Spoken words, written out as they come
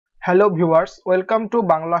Hello viewers, welcome to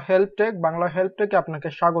Bangla help take. Bangla help টেকে আপনাকে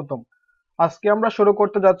স্বাগতম। আজকে আমরা শুরু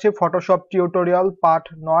করতে যাচ্ছি ফটোশপ টিউটোরিয়াল পার্ট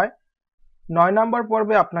 9। 9 নাম্বার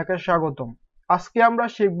পর্বে আপনাকে স্বাগতম। আজকে আমরা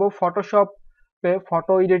শিখব ফটোশপে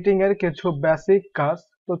ফটো এডিটিং এর কিছু বেসিক কাজ।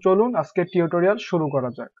 তো চলুন আজকে টিউটোরিয়াল শুরু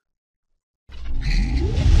করা যাক।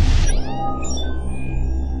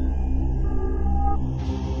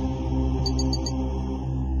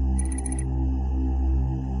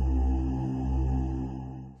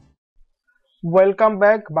 Welcome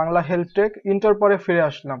back Bangla help take. Inter পরে ফিরে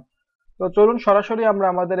আসলাম। তো চলুন সরাসরি আমরা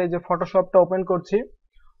আমাদের এই যে ফটোশপটা ওপেন করছি।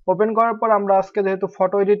 ওপেন করার পর আমরা আজকে যেহেতু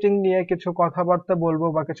ফটো এডিটিং নিয়ে কিছু কথাবার্তা বলবো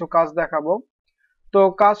বা কিছু কাজ দেখাবো, তো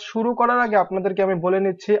কাজ শুরু করার আগে আপনাদেরকে আমি বলে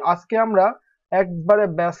নিচ্ছি আজকে আমরা একবারে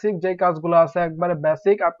বেসিক যে কাজগুলো আছে, একবারে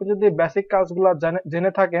বেসিক। আপনি যদি বেসিক কাজগুলো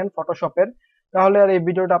জেনে থাকেন ফটোশপের, তাহলে আর এই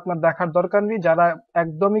ভিডিওটা আপনার দেখার দরকার নেই। যারা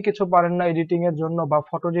একদমই কিছু পারেন না এডিটিং এর জন্য বা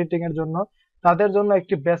ফটো এডিটিং এর জন্য, তাদের জন্য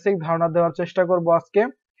একটি বেসিক ধারণা দেওয়ার চেষ্টা করব আজকে।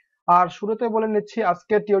 আর শুরুতে বলে নিচ্ছি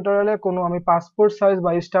আজকের টিউটোরিয়ালে কোনো আমি পাসপোর্ট সাইজ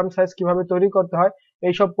বা স্ট্যাম্প সাইজ কিভাবে তৈরি করতে হয়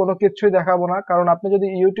এইসব কোনো কিছুই দেখাবো না। কারণ আপনি যদি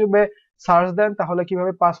ইউটিউবে সার্চ দেন তাহলে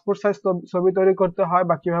কিভাবে পাসপোর্ট সাইজ ছবি তৈরি করতে হয়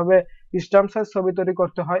বা কিভাবে স্ট্যাম্প সাইজ ছবি তৈরি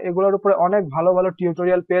করতে হয় এগুলোর উপরে অনেক ভালো ভালো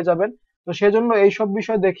টিউটোরিয়াল পেয়ে যাবেন। তো সেজন্য এইসব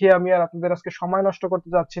বিষয় দেখিয়ে আমি আর আপনাদের আজকে সময় নষ্ট করতে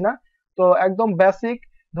যাচ্ছি না। তো একদম বেসিক,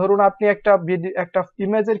 ধরুন আপনি একটা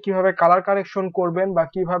ইমেজের কিভাবে কালার কারেকশন করবেন বা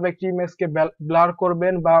কিভাবে একটি ইমেজকে ব্লার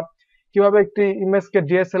করবেন বা কিভাবে একটি ইমেজকে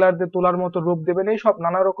ডিএসএলআর দিয়ে তোলার মতো রূপ দেবেন, এই সব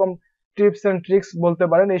নানা রকম টিপস এন্ড ট্রিক্স বলতে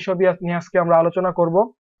পারেন, এইসবই নিয়ে আজকে আমরা আলোচনা করব।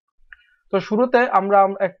 তো শুরুতে আমরা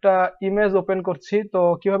একটা ইমেজ ওপেন করছি। তো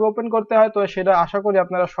কিভাবে ওপেন করতে হয় তো সেটা আশা করি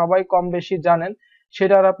আপনারা সবাই কম বেশি জানেন।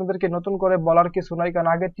 সেটা আর আপনাদেরকে নতুন করে বলার কিছু নাই, কারণ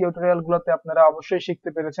আগের টিউটোরিয়াল গুলোতে আপনারা অবশ্যই শিখতে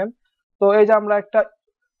পেরেছেন। তো এই যে আমরা একটা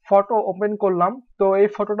ফটো ওপেন করলাম। তো এই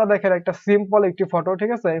ফটোটা দেখেন একটা সিম্পল একটি ফটো,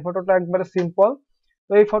 ঠিক আছে? এই ফটোটা একবারে সিম্পল।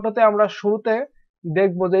 তো এই ফটোতে আমরা শুরুতে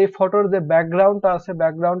দেখবো যে এই ফটোর যে ব্যাকগ্রাউন্ডটা আছে,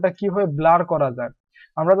 ব্যাকগ্রাউন্ডটা কিভাবে ব্লার করা যায়।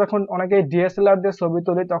 আমরা যখন অনেকেই ডিএসএলআর দিয়ে ছবি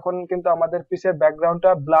তুলি তখন কিন্তু আমাদের পিছের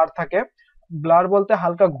ব্যাকগ্রাউন্ডটা ব্লার থাকে। ব্লার বলতে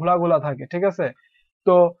হালকা ঘোলা ঘোলা থাকে, ঠিক আছে?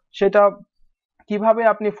 তো সেটা কিভাবে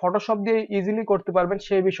আপনি ফটোশপ দিয়ে ইজিলি করতে পারবেন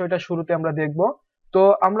সেই বিষয়টা শুরুতে আমরা দেখব। তো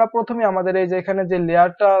আমরা প্রথমে আমাদের এই যে এখানে যে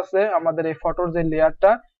লেয়ারটা আছে, আমাদের এই ফটোর যে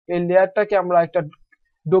লেয়ারটা, এই লেয়ারটাকে আমরা একটা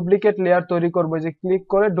ডুপ্লিকেট লেয়ার তৈরি করবো। যে ক্লিক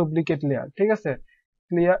করে ডুপ্লিকেট লেয়ার, ঠিক আছে?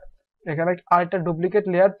 ক্লিয়ার, এখানে আরেকটা ডুপ্লিকেট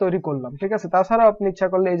লেয়ার তৈরি করলাম, ঠিক আছে? তাছাড়াও আপনি ইচ্ছা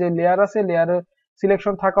করলে এই যে লেয়ার আছে, লেয়ারের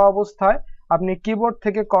সিলেকশন থাকা অবস্থায় আপনি কিবোর্ড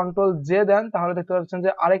থেকে কন্ট্রোল জে দেন, তাহলে দেখতে পাচ্ছেন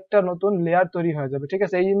যে আরেকটা নতুন লেয়ার তৈরি হয়ে যাবে, ঠিক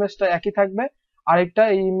আছে? এই ইমেজটা একই থাকবে, আরেকটা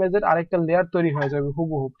এই ইমেজের আরেকটা লেয়ার তৈরি হয়ে যাবে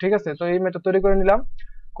হুবহু, ঠিক আছে? তো এই ইমেজটা তৈরি করে নিলাম।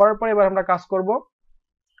 করার পর এবার আমরা কাজ করব।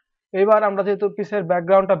 এবার আমরা যেহেতু পিসের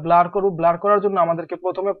ব্যাকগ্রাউন্ডটা ব্লার করব, ব্লার করার জন্য আমাদেরকে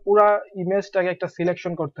প্রথমে পুরা ইমেজটাকে একটা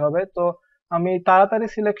সিলেকশন করতে হবে। তো আমি তাড়াতাড়ি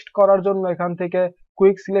সিলেক্ট করার জন্য এখান থেকে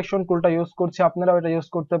কুইক সিলেকশন টুলটা ইউজ করছি, আপনারাও এটা ইউজ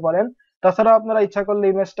করতে পারেন। তাছাড়া আপনারা ইচ্ছা করলে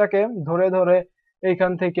ইমেজটাকে ধরে ধরে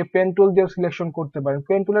এইখান থেকে পেন টুল দিয়েও সিলেকশন করতে পারেন।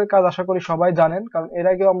 পেন টুলের কাজ আশা করি সবাই জানেন, কারণ এর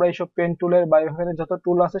আগেও আমরা এইসব পেন টুলের বা এখানে যত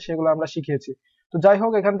টুল আছে সেগুলো আমরা শিখিয়েছি। তো যাই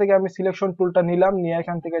হোক, এখান থেকে আমি সিলেকশন টুলটা নিলাম, নিয়ে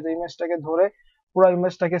এখান থেকে যে ইমেজটাকে ধরে পুরো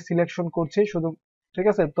ইমেজটাকে সিলেকশন করছি শুধু, ঠিক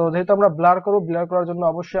আছে? তো যেহেতু আমরা ব্লার করব, ব্লার করার জন্য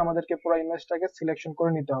অবশ্যই আমাদেরকে পুরো ইমেজটাকে সিলেকশন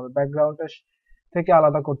করে নিতে হবে, ব্যাকগ্রাউন্ডের থেকে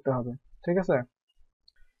আলাদা করতে হবে, ঠিক আছে?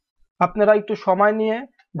 আপনারা একটু সময় নিয়ে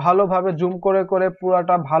ভালোভাবে জুম করে করে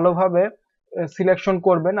পুরাটা ভালোভাবে সিলেকশন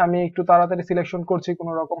করবেন। আমি একটু তাড়াতাড়ি সিলেকশন করছি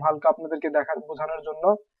কোনো রকম হালকা আপনাদেরকে বোঝানোর জন্য,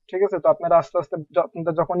 ঠিক আছে? তো আপনারা আস্তে আস্তে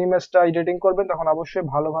আপনারা যখন ইমেজটা এডিটিং করবেন তখন অবশ্যই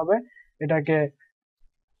ভালোভাবে এটাকে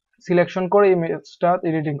সিলেকশন করে ইমেজটা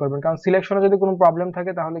এডিটিং করবেন, কারণ সিলেকশনে যদি কোনো প্রবলেম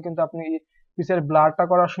থাকে তাহলে কিন্তু আপনি পিসের ব্লারটা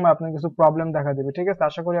করার সময় আপনার কিছু প্রবলেম দেখা দেবে, ঠিক আছে?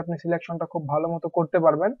 আশা করি আপনি সিলেকশনটা খুব ভালো মতো করতে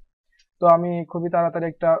পারবেন। তো আমি খুবই তাড়াতাড়ি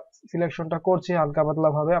একটা সিলেকশনটা করছি হালকা পাতলা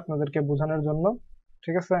ভাবে আপনাদেরকে বোঝানোর জন্য,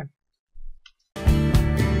 ঠিক আছে?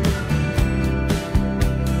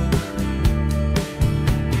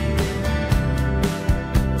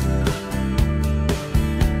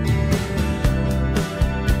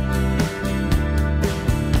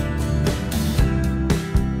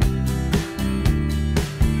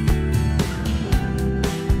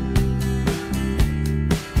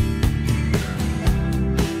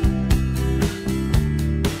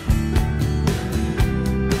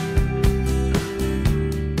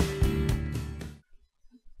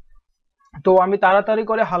 তো আমি তাড়াতাড়ি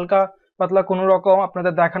করে হালকা পাতলা কোনো রকম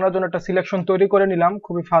আপনাদের দেখানোর জন্য একটা সিলেকশন তৈরি করে নিলাম।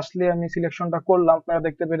 খুবই ফাস্টলি আমি সিলেকশনটা করলাম, আপনারা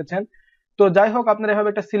দেখতে পেরেছেন। তো যাই হোক, আপনারা এভাবে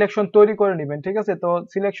একটা সিলেকশন তৈরি করে নেবেন, ঠিক আছে? তো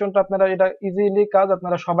সিলেকশনটা আপনারা, এটা ইজিলি কাজ,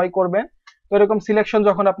 আপনারা সবাই করবেন। তো এরকম সিলেকশন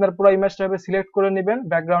যখন আপনার পুরো ইমেজটা হবে সিলেক্ট করে নেবেন,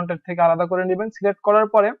 ব্যাকগ্রাউন্ডের থেকে আলাদা করে নেবেন। সিলেক্ট করার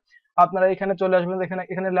পরে আপনারা এখানে চলে আসবেন, এখানে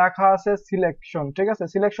এখানে লেখা আছে সিলেকশন, ঠিক আছে?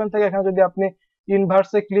 সিলেকশন থেকে এখানে যদি আপনি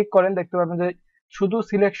ইনভার্সে ক্লিক করেন দেখতে পাবেন যে শুধু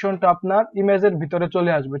সিলেকশনটা আপনার ইমেজের ভিতরে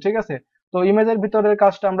চলে আসবে, ঠিক আছে। তো ইমেজের ভিতরের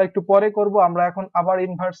কাজটা আমরা একটু পরে করব। আমরা এখন আবার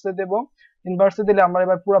ইনভার্সে দেব। ইনভার্সে দিলে আমরা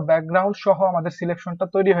এবার পুরো ব্যাকগ্রাউন্ড সহ আমাদের সিলেকশনটা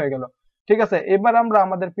তৈরি হয়ে গেল, ঠিক আছে। এবার আমরা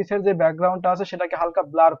আমাদের পিছের যে ব্যাকগ্রাউন্ডটা আছে সেটাকে হালকা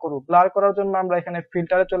ব্লার করব। ব্লার করার জন্য আমরা এখানে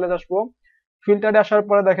ফিল্টারে চলে আসবো। ফিল্টারে আসার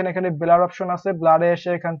পরে দেখেন এখানে ব্লার অপশন আছে। ব্লারে এসে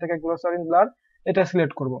এখান থেকে গ্লোসারিন ব্লার এটা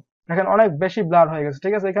সিলেক্ট করব। দেখেন অনেক বেশি ব্লার হয়ে গেছে,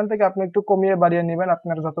 ঠিক আছে। এখান থেকে আপনি একটু কমিয়ে বাড়িয়ে নেবেন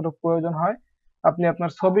আপনার যতটুকু প্রয়োজন হয়। আপনি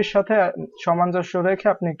আপনার ছবির সাথে সামঞ্জস্য রেখে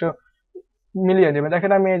আপনি একটু মিলিয়ে নেবেন।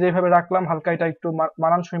 দেখেন আমি যেভাবে রাখলাম হালকা এটা একটু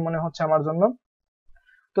মানানসই মনে হচ্ছে আমার জন্য।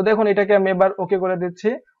 তো দেখুন এটাকে আমি এবার ওকে করে দিচ্ছি।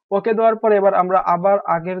 ওকে দেওয়ার পরে এবার আমরা আবার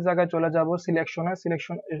আগের জায়গায় চলে যাব সিলেকশনে।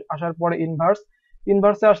 সিলেকশন আসার পরে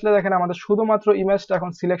ইনভার্সে আসলে দেখেন আমাদের শুধুমাত্র ইমেজটা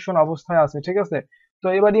এখন সিলেকশন অবস্থায় আছে, ঠিক আছে। তো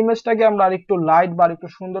এবার ইমেজটাকে আমরা আরেকটু লাইট বা আরেকটু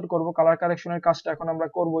সুন্দর করব। কালার কারেকশনের কাজটা এখন আমরা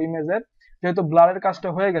করব ইমেজের। যেহেতু ব্লারের কাজটা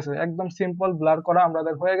হয়ে গেছে, একদম সিম্পল ব্লার করা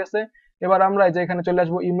আমাদের হয়ে গেছে। এবার আমরা এই যে এখানে চলে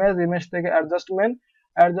আসবো ইমেজ থেকে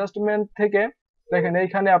অ্যাডজাস্টমেন্ট থেকে দেখেন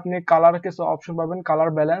এইখানে আপনি কালার কিছু অপশন পাবেন, কালার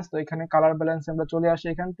ব্যালেন্স। তো এখানে কালার ব্যালেন্স আমরা চলে আসি।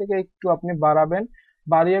 এখান থেকে একটু আপনি বাড়াবেন,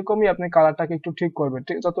 বাড়িয়ে কমিয়ে আপনি কালারটাকে একটু ঠিক করবেন,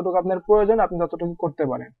 ঠিক যতটুকু আপনার প্রয়োজন আপনি ততটুকু করতে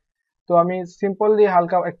পারেন। তো আমি সিম্পলি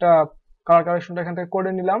হালকা একটা কালার কারেকশনটা এখান থেকে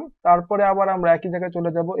করে নিলাম। তারপরে আবার আমরা একই জায়গায়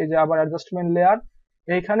চলে যাব, এই যে আবার অ্যাডজাস্টমেন্ট লেয়ার।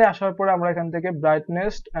 এইখানে আসার পরে আমরা এখান থেকে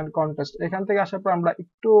ব্রাইটনেস এন্ড কন্ট্রাস্ট, এখান থেকে আসার পর আমরা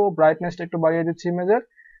একটু ব্রাইটনেসটা একটু বাড়িয়ে দিচ্ছি ইমেজের।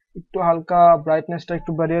 একটু হালকা ব্রাইটনেসটা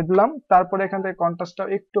একটু বাড়িয়ে দিলাম। তারপরে এখান থেকে কন্ট্রাস্টটা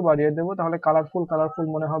একটু বাড়িয়ে দেবো, তাহলে কালারফুল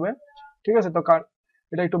মনে হবে, ঠিক আছে। তো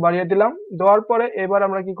এটা একটু বাড়িয়ে দিলাম। দেওয়ার পরে এবার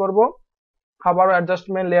আমরা কি করব, আবারও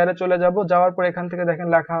অ্যাডজাস্টমেন্ট লেয়ারে চলে যাব। যাওয়ার পরে এখান থেকে দেখেন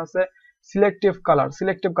লেখা আছে সিলেক্টিভ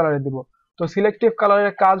কালারে দিব। তো সিলেক্টিভ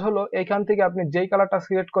কালারের কাজ হলো এখান থেকে আপনি যেই কালারটা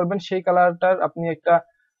সিলেক্ট করবেন সেই কালারটার আপনি একটা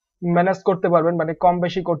ম্যানেজ করতে পারবেন, মানে কম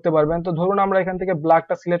বেশি করতে পারবেন। তো ধরুন আমরা এখান থেকে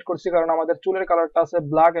ব্ল্যাকটা সিলেক্ট করছি কারণ আমাদের চুলের কালারটা আছে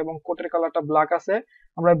ব্ল্যাক এবং কোটের কালারটা ব্ল্যাক আছে।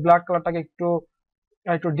 আমরা ব্ল্যাক কালারটাকে একটু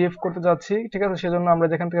একটু ডিপ করতে যাচ্ছি, ঠিক আছে। সেজন্য আমরা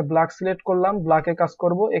যেখান থেকে ব্ল্যাক সিলেক্ট করলাম, ব্ল্যাকে কাজ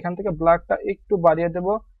করব। এখান থেকে ব্ল্যাকটা একটু বাড়িয়ে দেব।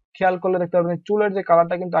 খেয়াল করলে দেখতে পাবেন চুলের যে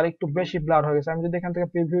কালারটা কিন্তু আরেকটু বেশি ব্লার হয়ে গেছে। আমি যদি এখান থেকে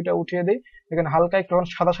প্রিভিউটা উঠিয়ে দিই, দেখেন হালকা একটু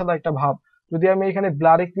সাদা সাদা একটা ভাব। যদি আমি এখানে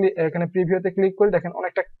এখানে প্রিভিউতে ক্লিক করি, দেখেন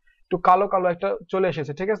অনেকটা একটু কালো কালো একটা চলে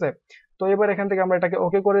এসেছে, ঠিক আছে। তো এবার এখান থেকে আমরা এটাকে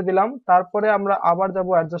ওকে করে দিলাম। তারপরে আমরা আবার যাব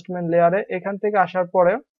অ্যাডজাস্টমেন্ট লেয়ারে। এখান থেকে আসার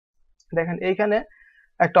পরে দেখেন এইখানে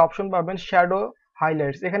একটা অপশন পাবেন শ্যাডো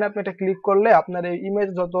হাইলাইটস। এখানে আপনি এটা ক্লিক করলে আপনার এই ইমেজ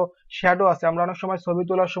যত শ্যাডো আছে, আমরা অনেক সময় ছবি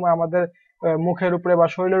তোলার সময় আমাদের মুখের উপরে বা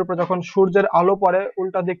শরীরের উপরে যখন সূর্যের আলো পড়ে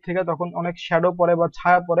উল্টা দিক থেকে তখন অনেক শ্যাডো পড়ে বা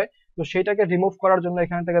ছায়া পড়ে। তো সেইটাকে রিমুভ করার জন্য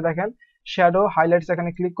এখান থেকে দেখেন শ্যাডো হাইলাইটস এখানে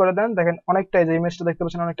ক্লিক করে দেন। দেখেন অনেকটাই যে ইমেজটা দেখতে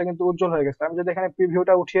পাচ্ছেন অনেকটা কিন্তু উজ্জ্বল হয়ে গেছে। আমি যদি এখানে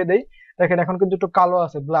প্রিভিউটা উঠিয়ে দেই, দেখেন এখন কিন্তু একটু কালো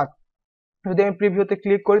আছে, ব্ল্যাক। যদি আমি প্রিভিউতে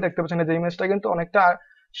ক্লিক করি দেখতে পাচ্ছেন যে ইমেজটা কিন্তু অনেকটা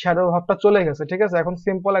শ্যাডো ভাবটা চলে গেছে, ঠিক আছে। এখন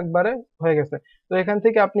সিম্পল একবারে হয়ে গেছে। তো এখান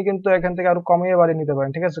থেকে আপনি কিন্তু এখান থেকে আরো কমিয়ে বাড়িয়ে নিতে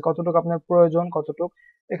পারেন, ঠিক আছে। কতটুকু আপনার প্রয়োজন কতটুকু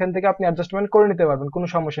এখান থেকে আপনি অ্যাডজাস্টমেন্ট করে নিতে পারবেন, কোনো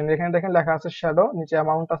সমস্যা নেই। এখানে দেখেন লেখা আছে শ্যাডো, নিচে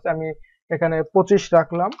অ্যামাউন্ট আছে, আমি এখানে 25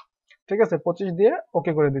 রাখলাম, ঠিক আছে। 25 দিয়ে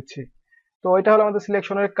ওকে করে দিচ্ছি। তো এটা হলো আমাদের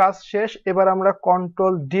সিলেকশনের কাজ শেষ। এবার আমরা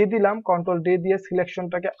কন্ট্রোল ডি দিলাম। কন্ট্রোল ডি দিয়ে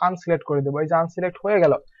সিলেকশনটাকে আনসিলেক্ট করে দেবো। এই যে আনসিলেক্ট হয়ে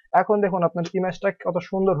গেল। এখন দেখুন আপনার ইমেজটা কত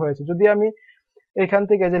সুন্দর হয়েছে। যদি আমি এখান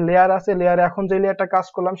থেকে যে লেয়ার আছে, লেয়ারে এখন যে লেয়ারটা কাজ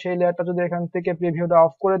করলাম সেই লেয়ারটা যদি এখান থেকে প্রিভিউটা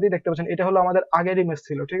অফ করে দিই, দেখতে পাচ্ছেন এটা হলো আমাদের আগের ইমেজ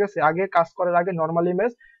ছিল, ঠিক আছে। আগে কাজ করার আগে নরমাল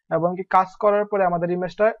ইমেজ এবং কি কাজ করার পরে আমাদের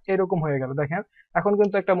ইমেজটা এরকম হয়ে গেল। দেখেন এখন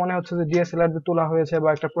কিন্তু একটা মনে হচ্ছে যে ডিএসএলআর দিয়ে তোলা হয়েছে বা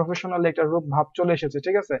একটা প্রফেশনাল একটা রূপ ভাব চলে এসেছে,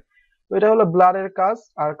 ঠিক আছে। তো এটা হলো ব্লারের কাজ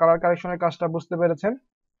আর কালার কারেকশনের কাজটা বুঝতে পেরেছেন।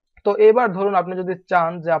 তো এবার ধরুন আপনি যদি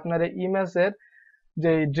চান যে আপনার এই ইমেজের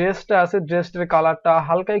যে ড্রেসটা আছে ড্রেসটার কালারটা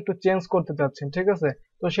হালকা একটু চেঞ্জ করতে চাচ্ছেন, ঠিক আছে।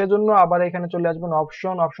 তো সেজন্য আবার এখানে চলে আসবেন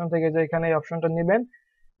অপশন থেকে, যে এখানে এই অপশনটা নেবেন।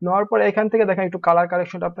 নেওয়ার পরে এখান থেকে দেখেন একটু কালার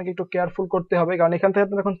কারেকশনটা আপনাকে একটু কেয়ারফুল করতে হবে, কারণ এখান থেকে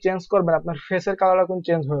আপনি যখন চেঞ্জ করবেন আপনার ফেসের কালারটা কিন্তু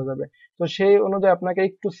চেঞ্জ হয়ে যাবে। তো সেই অনুযায়ী আপনাকে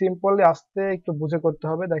একটু সিম্পলি আস্তে একটু বুঝে করতে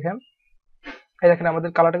হবে। দেখেন এই দেখেন আমাদের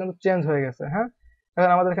কালারটা কিন্তু চেঞ্জ হয়ে গেছে, হ্যাঁ। এখন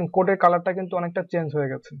আমাদের দেখেন কোটের কালারটা কিন্তু অনেকটা চেঞ্জ হয়ে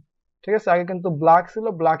গেছে, ঠিক আছে। আগে কিন্তু ব্ল্যাক ছিল,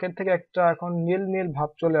 ব্ল্যাকের থেকে একটা এখন নীল নীল ভাব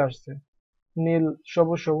চলে আসছে, নীল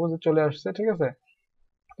সবুজ সবুজ চলে আসছে, ঠিক আছে।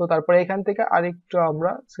 তো তারপরে এখান থেকে আরেকটু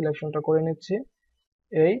আমরা সিলেকশনটা করে নিচ্ছি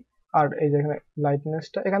এই, আর এই যে এখানে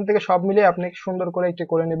লাইটনেসটা এখান থেকে সব মিলিয়ে আপনি সুন্দর করে একটু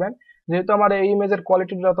করে নেবেন। যেহেতু আমার এই ইমেজের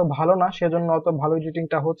কোয়ালিটিটা অত ভালো না সেজন্য অত ভালো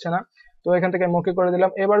এডিটিংটা হচ্ছে না। তো এখান থেকে মুখে করে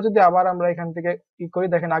দিলাম। এবার যদি আবার আমরা এখান থেকে কি করি,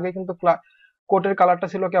 দেখেন আগে কিন্তু কোটের কালারটা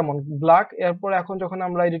ছিল কেমন ব্ল্যাক, এরপর এখন যখন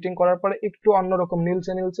আমরা এডিটিং করার পরে একটু অন্যরকম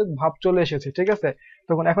নীলচে নীলচে ভাব চলে এসেছে, ঠিক আছে।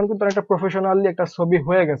 তখন এখন কিন্তু একটা প্রফেশনালি একটা ছবি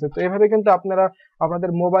হয়ে গেছে। তো এভাবে কিন্তু আপনারা আপনাদের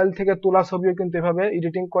মোবাইল থেকে তোলা ছবিও কিন্তু এভাবে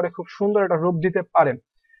এডিটিং করে খুব সুন্দর একটা রূপ দিতে পারেন,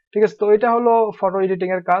 ঠিক আছে। তো এটা হলো ফটো এডিটিং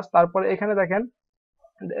এর কাজ। তারপরে এখানে দেখেন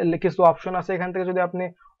কিছু অপশন আছে, এখান থেকে যদি আপনি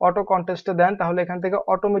অটো কন্টেস্টে দেন তাহলে এখান থেকে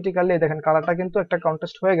অটোমেটিক্যালি দেখেন কালারটা কিন্তু একটা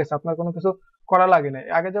কন্টেস্ট হয়ে গেছে, আপনার কোনো কিছু করা লাগে না।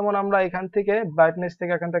 আগে যেমন আমরা এখান থেকে ব্রাইটনেস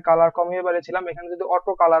থেকে এখান থেকে কালার কমিয়ে বাড়িয়েছিলাম, এখানে যদি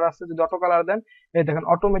অটো কালার আছে, যদি অটো কালার দেন এই দেখেন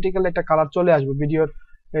অটোমেটিক্যালি একটা কালার চলে আসবে, ভিডিওর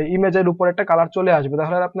ইমেজের উপর একটা কালার চলে আসবে।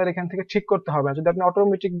 তাহলে আপনার এখান থেকে ঠিক করতে হবে না, যদি আপনি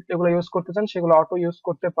অটোমেটিক এগুলো ইউজ করতে চান সেগুলো অটো ইউজ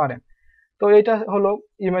করতে পারেন। তো এটা হলো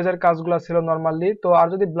ইমেজের কাজগুলো ছিল নরমালি। তো আর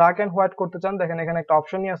যদি ব্ল্যাক এন্ড হোয়াইট করতে চান দেখেন এখানে একটা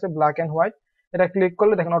অপশনই আছে ব্ল্যাক এন্ড হোয়াইট, এটা ক্লিক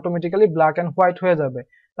করলে দেখেন অটোমেটিক্যালি ব্ল্যাক এন্ড হোয়াইট হয়ে যাবে।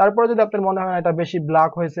 তারপরে যদি আপনার মনে হয় না এটা বেশি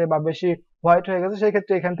ব্ল্যাক হয়েছে বা বেশি হোয়াইট হয়ে গেছে, সেই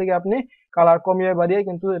ক্ষেত্রে এখান থেকে আপনি কালার কমিয়ে বাড়িয়ে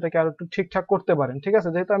কিন্তু এটাকে আরো একটু ঠিকঠাক করতে পারেন। ঠিক আছে,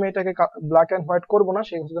 যেহেতু আমি এটাকে ব্ল্যাক এন্ড হোয়াইট করবো না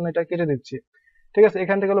সেই জন্য এটা কেটে দিচ্ছি। ঠিক আছে,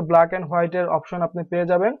 এখান থেকে হলো ব্ল্যাক এন্ড হোয়াইট এর অপশন আপনি পেয়ে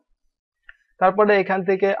যাবেন। তারপরে এখান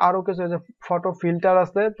থেকে আরো কিছু যে ফটো ফিল্টার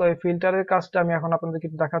আছে, তো এই ফিল্টারের কাজটা আমি এখন আপনাদেরকে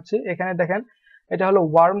দেখাচ্ছি। এখানে দেখেন এটা হলো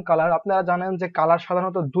ওয়ার্ম কালার। আপনারা জানেন যে কালার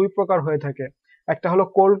সাধারণত দুই প্রকার হয়ে থাকে, একটা হলো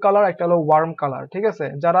কোল্ড কালার, একটা হলো ওয়ার্ম কালার। ঠিক আছে,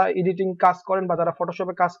 যারা এডিটিং কাজ করেন বা যারা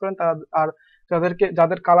ফটোশপে কাজ করেন তারা আর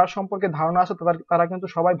যাদের কালার সম্পর্কে ধারণা আছে তারা কিন্তু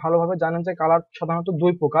সবাই ভালোভাবে জানেন যে কালার সাধারণত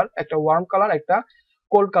দুই প্রকার, একটা ওয়ার্ম কালার, একটা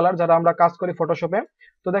কোল্ড কালার, যারা আমরা কাজ করি ফটোশপে।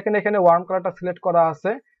 তো দেখেন এখানে ওয়ার্ম কালারটা সিলেক্ট করা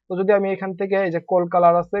আছে। তো যদি আমি এখান থেকে এই যে কোল্ড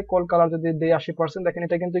কালার আছে, কোল্ড কালার যদি দিই 80%, দেখেন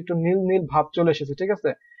এটা কিন্তু একটু নীল নীল ভাব চলে এসেছে। ঠিক আছে,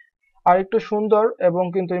 আর একটু সুন্দর এবং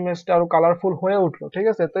কিন্তু ইমেজটা আরো কালারফুল হয়ে উঠলো। ঠিক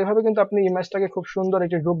আছে, তো এইভাবে কিন্তু আপনি ইমেজটাকে খুব সুন্দর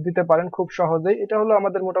একটি রূপ দিতে পারেন খুব সহজেই। এটা হলো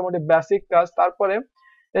আমাদের মোটামুটি বেসিক কাজ। তারপরে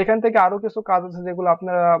এখান থেকে আরো কিছু কাজ আছে যেগুলো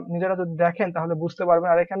আপনারা নিজেরা যদি দেখেন তাহলে বুঝতে পারবেন।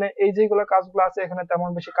 আর এখানে এই যেগুলো কাজগুলো আছে এখানে তেমন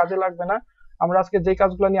বেশি কাজে লাগবে না, আমরা আজকে যে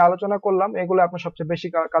কাজগুলো নিয়ে আলোচনা করলাম এগুলো আপনার সবচেয়ে বেশি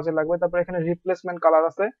কাজে লাগবে। তারপর এখানে রিপ্লেসমেন্ট কালার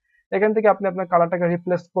আছে, এখান থেকে আপনি আপনার কালারটাকে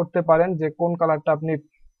রিপ্লেস করতে পারেন, যে কোন কালারটা আপনি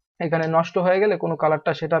এখানে নষ্ট হয়ে গেলে কোন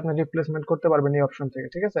কালারটা সেটা আপনি রিপ্লেসমেন্ট করতে পারবেন এই অপশন থেকে।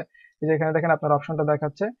 ঠিক আছে, এই যে এখানে দেখেন আপনার অপশনটা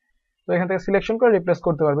দেখাচ্ছে, তো এখান থেকে সিলেকশন করে রিপ্লেস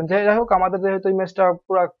করতে পারবেন। যাই হোক, আমাদের যেহেতু ইমেজটা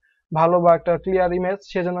পুরো ভালো বা একটা ক্লিয়ার ইমেজ,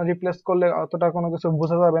 সেজন্য রিপ্লেস করলে অতটা কোনো কিছু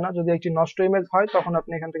বোঝা যাবে না। যদি একটি নষ্ট ইমেজ হয় তখন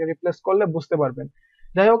আপনি এখান থেকে রিপ্লেস করলে বুঝতে পারবেন।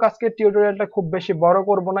 যাই হোক, আজকে টিউটোরিয়ালটা খুব বেশি বড়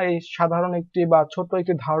করব না, এই সাধারণ একটি বা ছোট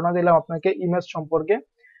একটি ধারণা দিলাম আপনাকে ইমেজ সম্পর্কে।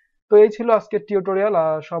 তো এই ছিল আজকের টিউটোরিয়াল।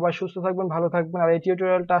 সবাই সুস্থ থাকবেন, ভালো থাকবেন। আর এই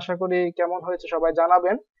টিউটোরিয়ালটা আশা করি কেমন হয়েছে সবাই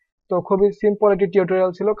জানাবেন। তো খুবই সিম্পল একটি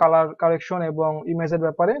টিউটোরিয়াল ছিল কালার কারেকশন এবং ইমেজের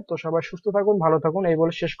ব্যাপারে। তো সবাই সুস্থ থাকুন, ভালো থাকুন, এই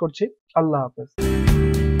বলে শেষ করছি। আল্লাহ হাফেজ।